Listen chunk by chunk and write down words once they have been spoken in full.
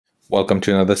Welcome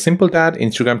to another Simple Dad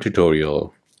Instagram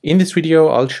tutorial. In this video,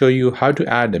 I'll show you how to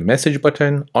add a message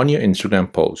button on your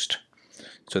Instagram post.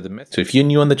 So if you're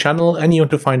new on the channel and you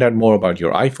want to find out more about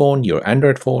your iPhone, your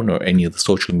Android phone, or any of the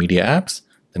social media apps,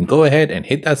 then go ahead and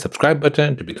hit that subscribe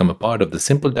button to become a part of the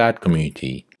Simple Dad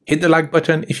community. Hit the like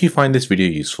button if you find this video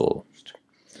useful.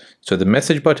 So the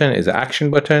message button is an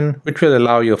action button which will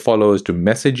allow your followers to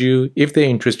message you if they're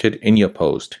interested in your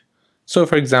post. So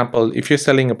for example, if you're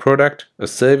selling a product, a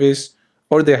service,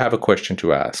 or they have a question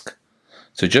to ask.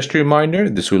 So just a reminder,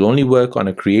 this will only work on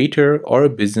a creator or a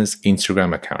business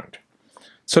Instagram account.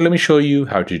 So let me show you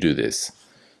how to do this.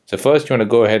 So first you want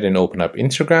to go ahead and open up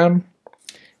Instagram.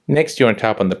 Next you want to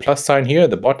tap on the plus sign here at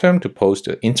the bottom to post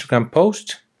an Instagram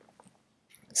post.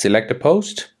 Select a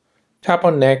post, tap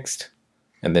on next,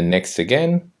 and then next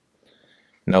again.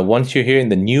 Now once you're here in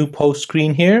the new post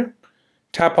screen here,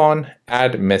 tap on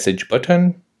add message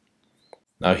button.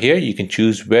 Now here you can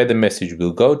choose where the message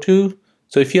will go to.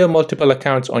 So if you have multiple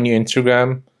accounts on your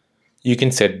Instagram, you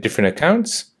can set different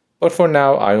accounts. But for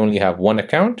now, I only have one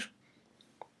account.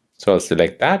 So I'll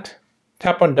select that.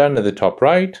 Tap on done at the top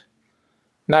right.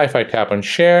 Now if I tap on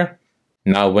share,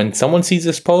 now when someone sees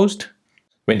this post,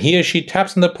 when he or she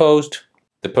taps on the post,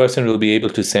 the person will be able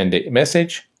to send a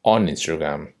message on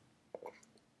Instagram.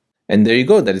 And there you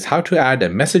go, that is how to add a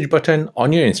message button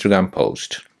on your Instagram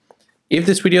post. If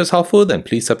this video is helpful, then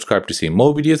please subscribe to see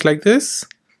more videos like this.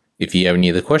 If you have any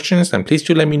other questions, then please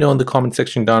do let me know in the comment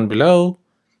section down below.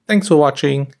 Thanks for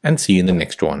watching and see you in the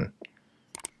next one.